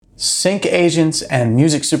Sync agents and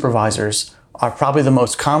music supervisors are probably the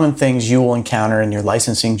most common things you will encounter in your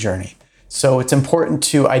licensing journey. So it's important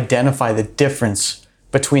to identify the difference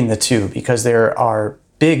between the two because there are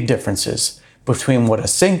big differences between what a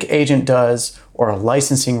sync agent does or a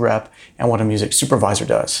licensing rep and what a music supervisor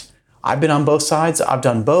does. I've been on both sides, I've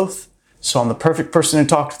done both, so I'm the perfect person to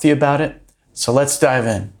talk with you about it. So let's dive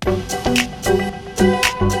in.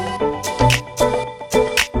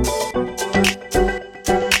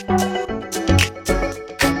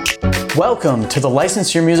 Welcome to the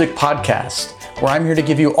License Your Music podcast, where I'm here to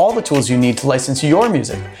give you all the tools you need to license your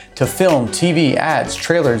music to film, TV, ads,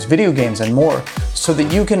 trailers, video games, and more so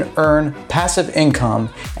that you can earn passive income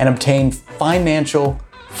and obtain financial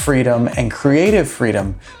freedom and creative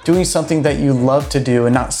freedom doing something that you love to do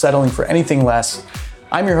and not settling for anything less.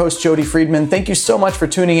 I'm your host, Jody Friedman. Thank you so much for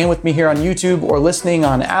tuning in with me here on YouTube or listening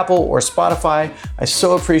on Apple or Spotify. I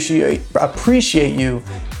so appreciate you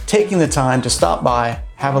taking the time to stop by,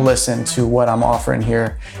 have a listen to what I'm offering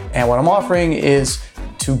here. And what I'm offering is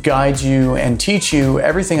to guide you and teach you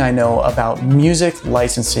everything I know about music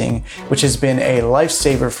licensing, which has been a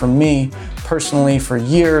lifesaver for me personally. For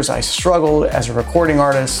years, I struggled as a recording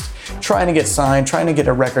artist, trying to get signed, trying to get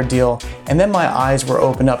a record deal. And then my eyes were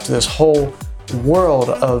opened up to this whole world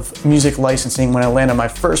of music licensing when I landed my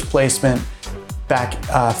first placement back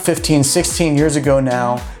 15, 16 years ago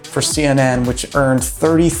now for CNN, which earned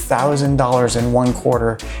 $30,000 in one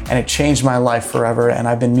quarter, and it changed my life forever. And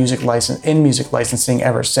I've been in music licensing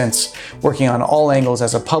ever since, working on all angles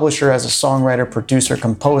as a publisher, as a songwriter, producer,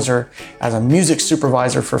 composer, as a music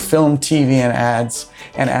supervisor for film, TV, and ads,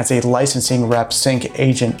 and as a licensing rep, sync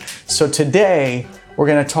agent. So today, we're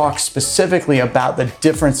gonna talk specifically about the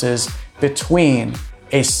differences between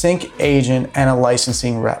a sync agent and a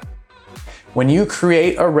licensing rep. When you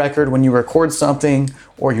create a record, when you record something,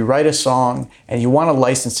 or you write a song and you want to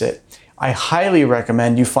license it, I highly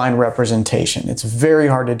recommend you find representation. It's very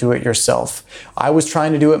hard to do it yourself. I was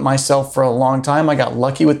trying to do it myself for a long time. I got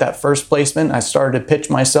lucky with that first placement. I started to pitch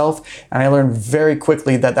myself, and I learned very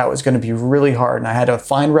quickly that that was going to be really hard, and I had to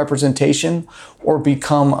find representation or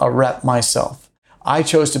become a rep myself. I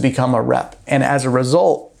chose to become a rep, and as a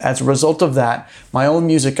result of that, my own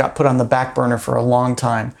music got put on the back burner for a long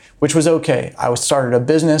time, which was okay. I started a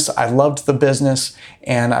business, I loved the business,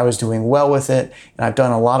 and I was doing well with it. And I've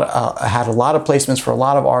done I had a lot of placements for a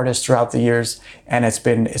lot of artists throughout the years, and it's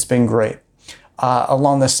been great.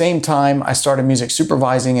 Along the same time, I started music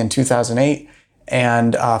supervising in 2008,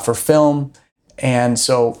 and for film, and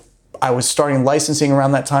so I was starting licensing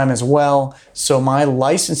around that time as well. So my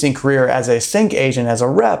licensing career as a sync agent, as a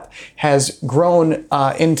rep, has grown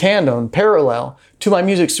in tandem, parallel to my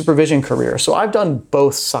music supervision career. So I've done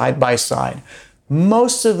both side by side.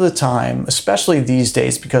 Most of the time, especially these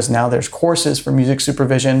days, because now there's courses for music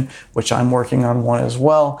supervision, which I'm working on one as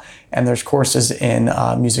well, and there's courses in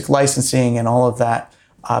music licensing and all of that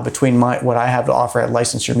between what I have to offer at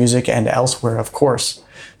License Your Music and elsewhere, of course.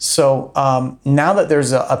 So now that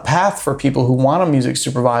there's a path for people who want to music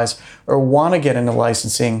supervise or want to get into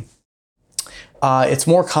licensing, it's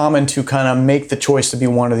more common to kind of make the choice to be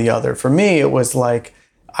one or the other. For me, it was like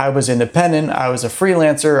I was independent, I was a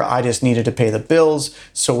freelancer, I just needed to pay the bills,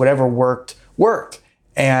 so whatever worked.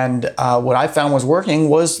 And what I found was working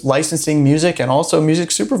was licensing music and also music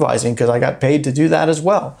supervising because I got paid to do that as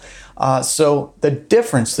well. So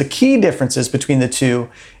the key differences between the two,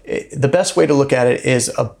 the best way to look at it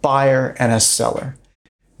is a buyer and a seller.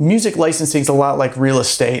 Music licensing is a lot like real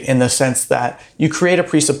estate in the sense that you create a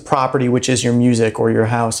piece of property, which is your music or your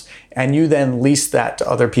house, and you then lease that to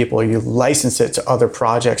other people. You license it to other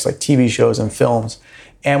projects like TV shows and films.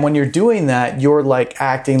 And when you're doing that, you're like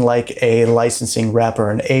acting like a licensing rep or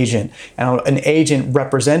an agent. And an agent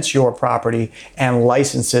represents your property and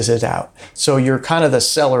licenses it out. So you're kind of the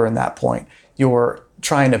seller in that point. You're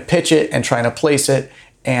trying to pitch it and trying to place it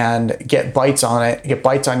and get bites on it, get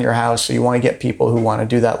bites on your house. So you want to get people who want to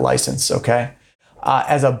do that license, okay?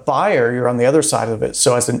 As a buyer, you're on the other side of it.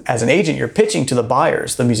 So as an agent, you're pitching to the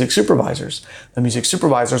buyers, the music supervisors. The music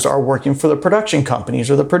supervisors are working for the production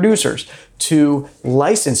companies or the producers to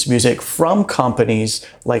license music from companies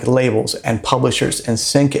like labels and publishers and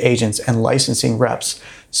sync agents and licensing reps.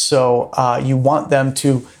 So you want them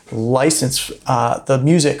to license the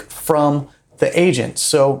music from the agent.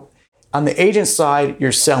 So on the agent side,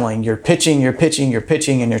 you're selling, you're pitching,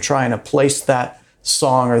 and you're trying to place that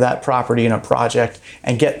song or that property in a project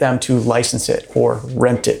and get them to license it or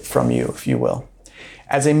rent it from you, if you will.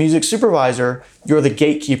 As a music supervisor, you're the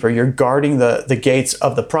gatekeeper. You're guarding the gates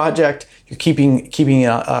of the project. You're keeping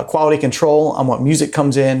quality control on what music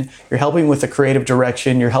comes in. You're helping with the creative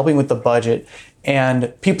direction. You're helping with the budget.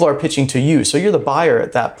 and people are pitching to you. So you're the buyer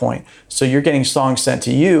at that point. So you're getting songs sent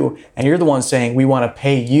to you, and you're the one saying, we want to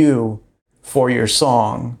pay you for your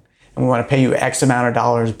song, and we want to pay you X amount of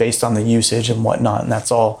dollars based on the usage and whatnot. And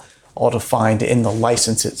that's all defined in the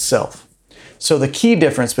license itself. So the key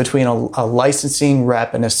difference between a licensing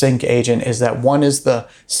rep and a sync agent is that one is the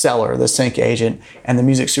seller, the sync agent, and the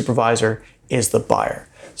music supervisor is the buyer.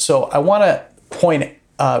 So I want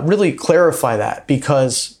to really clarify that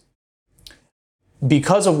because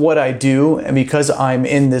of what I do and because I'm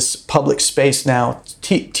in this public space now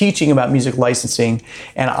teaching about music licensing,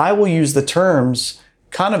 and I will use the terms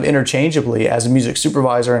kind of interchangeably as a music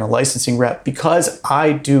supervisor and a licensing rep because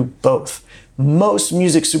I do both. Most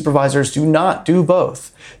music supervisors do not do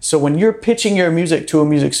both. So when you're pitching your music to a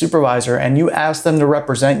music supervisor and you ask them to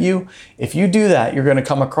represent you, if you do that, you're going to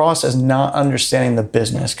come across as not understanding the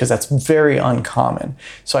business because that's very uncommon.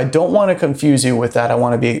 So I don't want to confuse you with that. I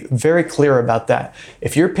want to be very clear about that.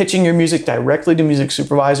 If you're pitching your music directly to music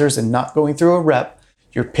supervisors and not going through a rep,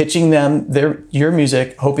 you're pitching them your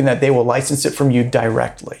music, hoping that they will license it from you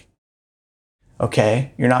directly.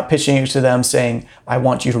 Okay, you're not pitching it to them saying, I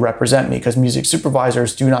want you to represent me, because music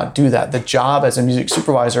supervisors do not do that. The job as a music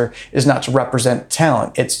supervisor is not to represent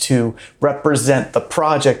talent. It's to represent the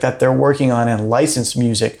project that they're working on and license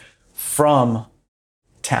music from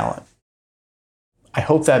talent. I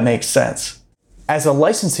hope that makes sense. As a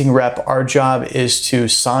licensing rep, our job is to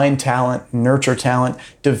sign talent, nurture talent,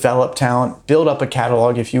 develop talent, build up a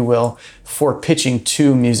catalog, if you will, for pitching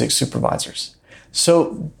to music supervisors.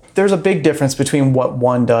 So there's a big difference between what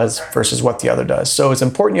one does versus what the other does. So it's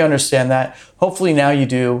important you understand that. Hopefully now you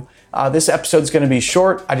do. This episode's going to be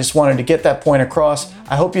short. I just wanted to get that point across.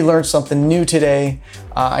 I hope you learned something new today.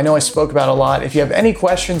 I know I spoke about a lot. If you have any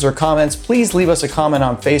questions or comments, please leave us a comment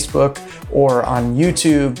on Facebook or on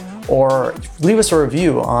YouTube, or leave us a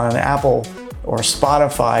review on Apple or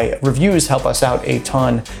Spotify. Reviews help us out a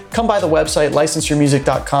ton. Come by the website,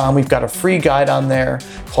 licenseyourmusic.com. We've got a free guide on there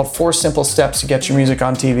called 4 Simple Steps to Get Your Music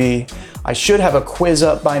on TV. I should have a quiz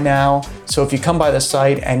up by now, so if you come by the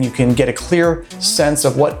site and you can get a clear sense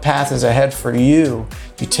of what path is ahead for you,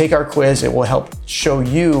 you take our quiz, it will help show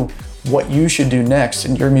you what you should do next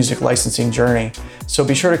in your music licensing journey. So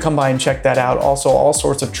be sure to come by and check that out. Also, all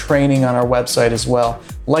sorts of training on our website as well,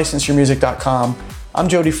 licenseyourmusic.com. I'm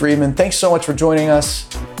Jody Friedman. Thanks so much for joining us.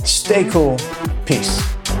 Stay cool.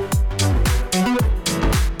 Peace.